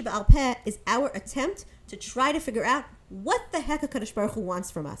 Torah Sheba'al Peh is our attempt to try to figure out what the heck HaKadosh Baruch Hu wants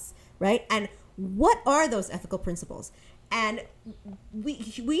from us, right? And what are those ethical principles? And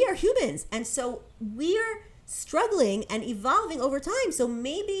we are humans, and so we're struggling and evolving over time. So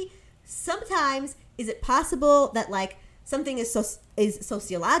maybe sometimes is it possible that something is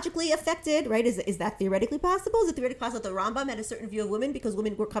sociologically affected, right? Is that theoretically possible? Is it theoretically possible that the Rambam had a certain view of women because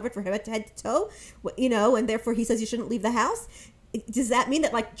women were covered from head to toe, and therefore he says you shouldn't leave the house? Does that mean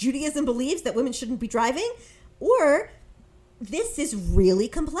that like Judaism believes that women shouldn't be driving? Or this is really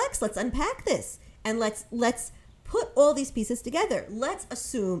complex. Let's unpack this and let's put all these pieces together. Let's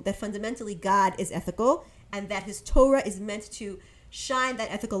assume that fundamentally God is ethical and that his Torah is meant to shine that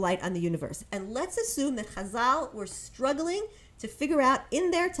ethical light on the universe. And let's assume that Chazal were struggling to figure out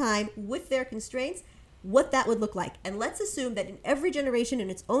in their time with their constraints what that would look like. And let's assume that in every generation, in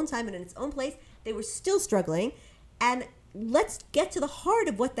its own time and in its own place, they were still struggling. And let's get to the heart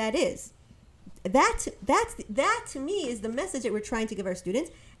of what that is. That to me is the message that we're trying to give our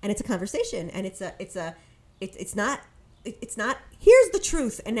students. And it's a conversation. And it's not here's the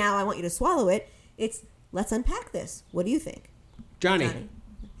truth and now I want you to swallow it. It's let's unpack this. What do you think? Johnny.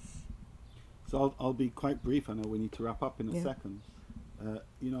 So I'll be quite brief. I know we need to wrap up in a second.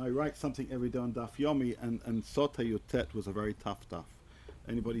 I write something every day on Daf Yomi, and Sota Yotet was a very tough daf.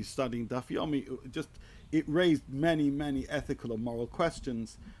 Anybody studying Daf Yomi, it raised many, many ethical and moral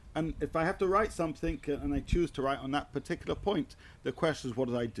questions. And if I have to write something and I choose to write on that particular point, the question is, what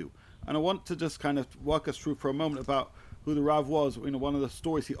did I do? And I want to just kind of walk us through for a moment about who the Rav was. One of the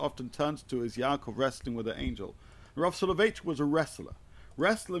stories he often turns to is Yaakov wrestling with an angel. Rav Soloveitchik was a wrestler.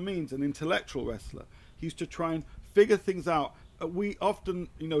 Wrestler means an intellectual wrestler. He used to try and figure things out. We often,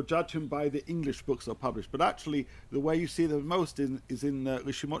 judge him by the English books that are published, but actually the way you see them most is in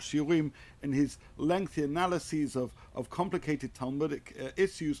Rishimot Shiurim, in his lengthy analyses of complicated Talmudic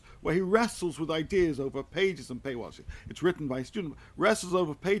issues, where he wrestles with ideas over pages and pages. It's written by a student, wrestles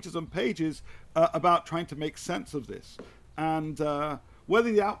over pages and pages about trying to make sense of this. And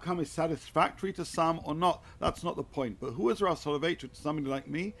whether the outcome is satisfactory to some or not, that's not the point. But who is Rav Soloveitchik to somebody like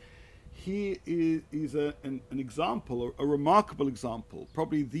me? He is an example, a remarkable example,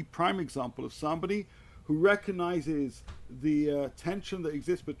 probably the prime example of somebody who recognizes the tension that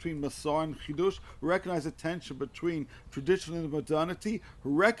exists between Masar and Chidush, who recognizes the tension between tradition and modernity,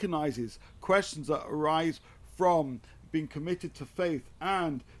 who recognizes questions that arise from being committed to faith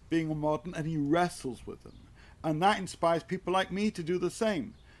and being a modern, and he wrestles with them. And that inspires people like me to do the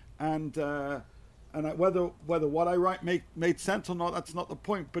same. And whether what I write made sense or not, that's not the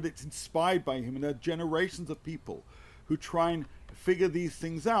point, but it's inspired by him. And there are generations of people who try and figure these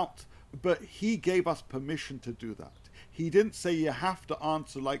things out, but he gave us permission to do that. He didn't say you have to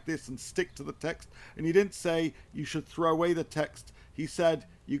answer like this and stick to the text, and he didn't say you should throw away the text. He said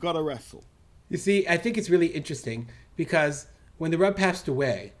you got to wrestle. You see, I think it's really interesting because when the Rav passed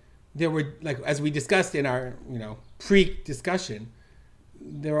away, there were, like, as we discussed in our, pre-discussion,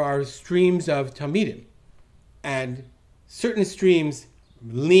 there are streams of Talmidim, and certain streams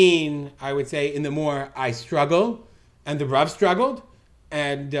lean, I would say, in the more I struggle, and the Rav struggled,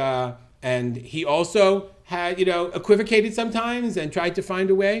 and he also had, equivocated sometimes and tried to find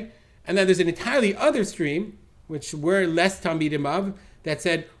a way. And then there's an entirely other stream, which we're less Talmidim of, that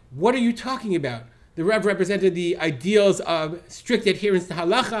said, what are you talking about? The Rav represented the ideals of strict adherence to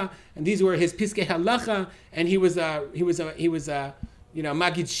halacha, and these were his piskei halacha, and he was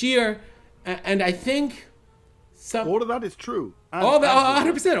Magid Shir, and I think all of that is true. All that,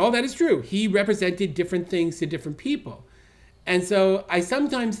 100%, all that is true. He represented different things to different people, and so I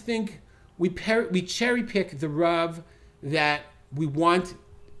sometimes think we cherry pick the Rav that we want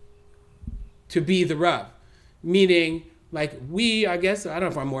to be the Rav, meaning. Like I guess, I don't know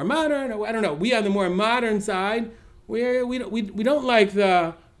if I'm more modern, or I don't know. We are the more modern side, where we don't like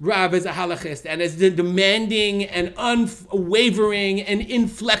the Rav as a halachist and as the demanding and unwavering and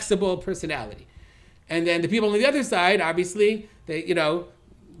inflexible personality. And then the people on the other side, obviously, of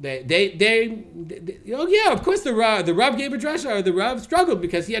course the Rav gave a drasha, or the Rav struggled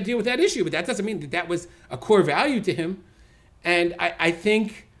because he had to deal with that issue, but that doesn't mean that was a core value to him. And I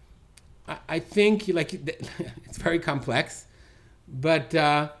think like it's very complex, but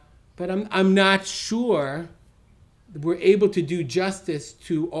I'm not sure we're able to do justice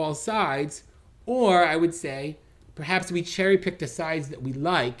to all sides, or I would say perhaps we cherry pick the sides that we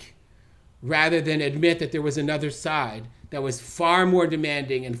like, rather than admit that there was another side that was far more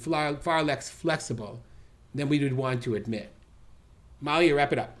demanding and far less flexible than we would want to admit. Malia,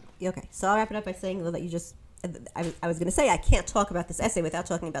 wrap it up. Okay, so I'll wrap it up by saying that you just. I was going to say I can't talk about this essay without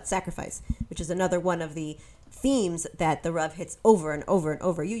talking about sacrifice, which is another one of the themes that the Rav hits over and over and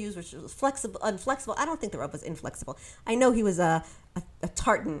over. You use which was flexible, unflexible. I don't think the Rav was inflexible. I know he was a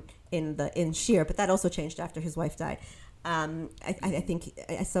tartan in Shir, but that also changed after his wife died. I think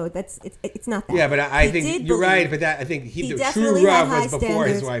so. It's not that. Yeah, but I He think did you're right. believe- But that I think the definitely true had Rav high was before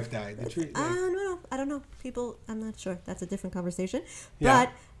his standards. wife died. No, I don't know. People, I'm not sure. That's a different conversation. Yeah.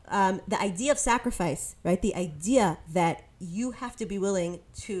 But the idea of sacrifice, right? The idea that you have to be willing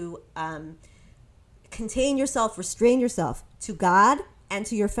to contain yourself, restrain yourself to God and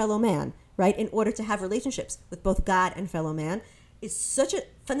to your fellow man, right? In order to have relationships with both God and fellow man is such a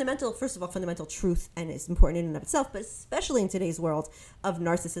fundamental, first of all, fundamental truth, and it's important in and of itself, but especially in today's world of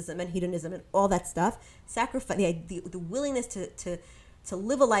narcissism and hedonism and all that stuff. Sacrifice, the willingness to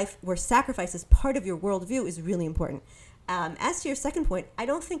live a life where sacrifice is part of your worldview is really important. As to your second point, I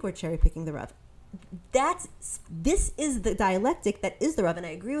don't think we're cherry picking the Rav. This is the dialectic that is the Rav, and I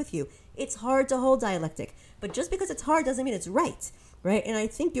agree with you. It's hard to hold dialectic, but just because it's hard doesn't mean it's right? And I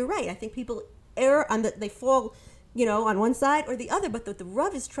think you're right. I think people err on they fall, on one side or the other. But what the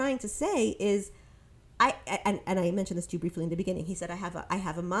Rav is trying to say is, I mentioned this to you briefly in the beginning. He said, I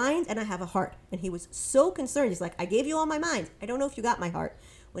have a mind and I have a heart, and he was so concerned. He's like, I gave you all my mind. I don't know if you got my heart.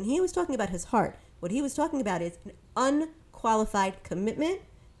 When he was talking about his heart, what he was talking about is an unqualified commitment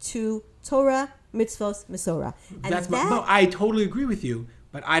to Torah, mitzvos, Mesorah. And No, I totally agree with you,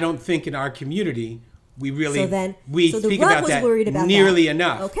 but I don't think in our community we really so speak the Rav about was that worried about nearly that.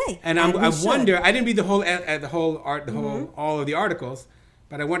 enough. Okay, and I wonder. I didn't read the whole all of the articles,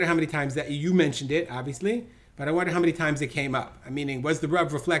 but I wonder how many times that you mentioned it, obviously. But I wonder how many times it came up. I mean, was the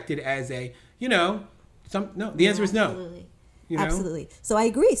Rav reflected as a no? The answer is no. Absolutely. Absolutely. So I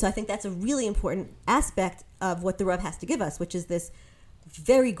agree. So I think that's a really important aspect of what the Rav has to give us, which is this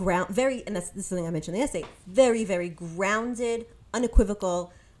very and this is something I mentioned in the essay, very, very grounded,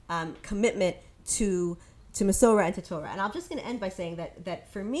 unequivocal commitment to Mesorah and to Torah. And I'm just going to end by saying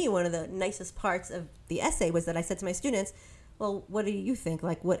that for me, one of the nicest parts of the essay was that I said to my students, well, what do you think?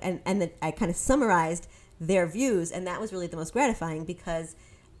 Like what? And then I kind of summarized their views, and that was really the most gratifying because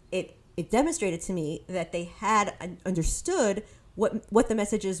it demonstrated to me that they had understood what the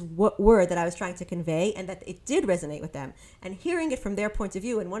messages were that I was trying to convey, and that it did resonate with them. And hearing it from their point of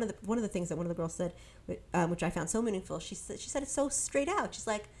view, and one of the things that one of the girls said, which I found so meaningful, she said it so straight out. She's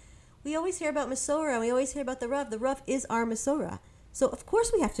like, we always hear about Mesorah, we always hear about the Rav. The Rav is our Mesorah. So of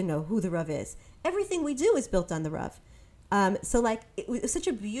course we have to know who the Rav is. Everything we do is built on the Rav. So like it was such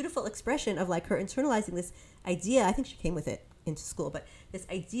a beautiful expression of like her internalizing this idea. I think she came with it into school, but this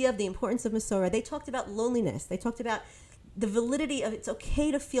idea of the importance of Mesorah. They talked about loneliness. They talked about the validity of it's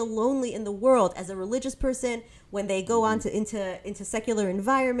okay to feel lonely in the world as a religious person when they go on into secular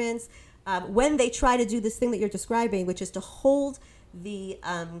environments, when they try to do this thing that you're describing, which is to hold the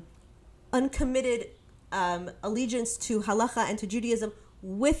uncommitted allegiance to halacha and to Judaism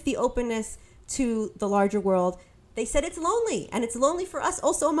with the openness to the larger world. They said it's lonely, and it's lonely for us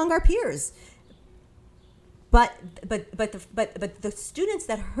also among our peers. But the students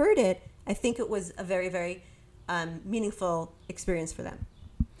that heard it, I think it was a very, very meaningful experience for them.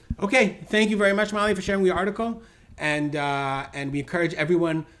 Okay, thank you very much, Molly, for sharing your article, and we encourage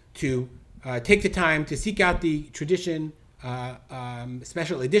everyone to take the time to seek out the tradition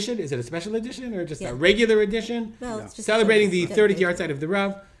special edition. Is it a special edition or just a regular edition? No, it's just celebrating the 30th yahrzeit of the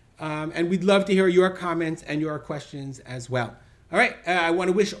Rav, and we'd love to hear your comments and your questions as well. All right, I want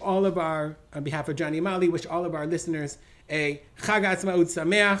to wish all of on behalf of Johnny and Molly, wish all of our listeners a Chag Ha'atzmaut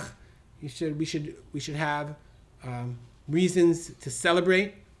Sameach. We should have reasons to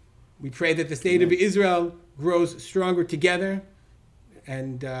celebrate. We pray that the state of Israel grows stronger together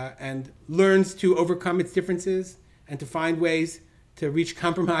and learns to overcome its differences and to find ways to reach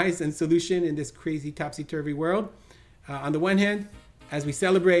compromise and solution in this crazy topsy-turvy world. On the one hand, as we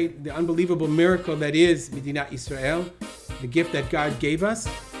celebrate the unbelievable miracle that is Medinat Israel, the gift that God gave us,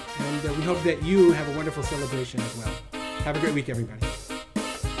 and we hope that you have a wonderful celebration as well. Have a great week, everybody.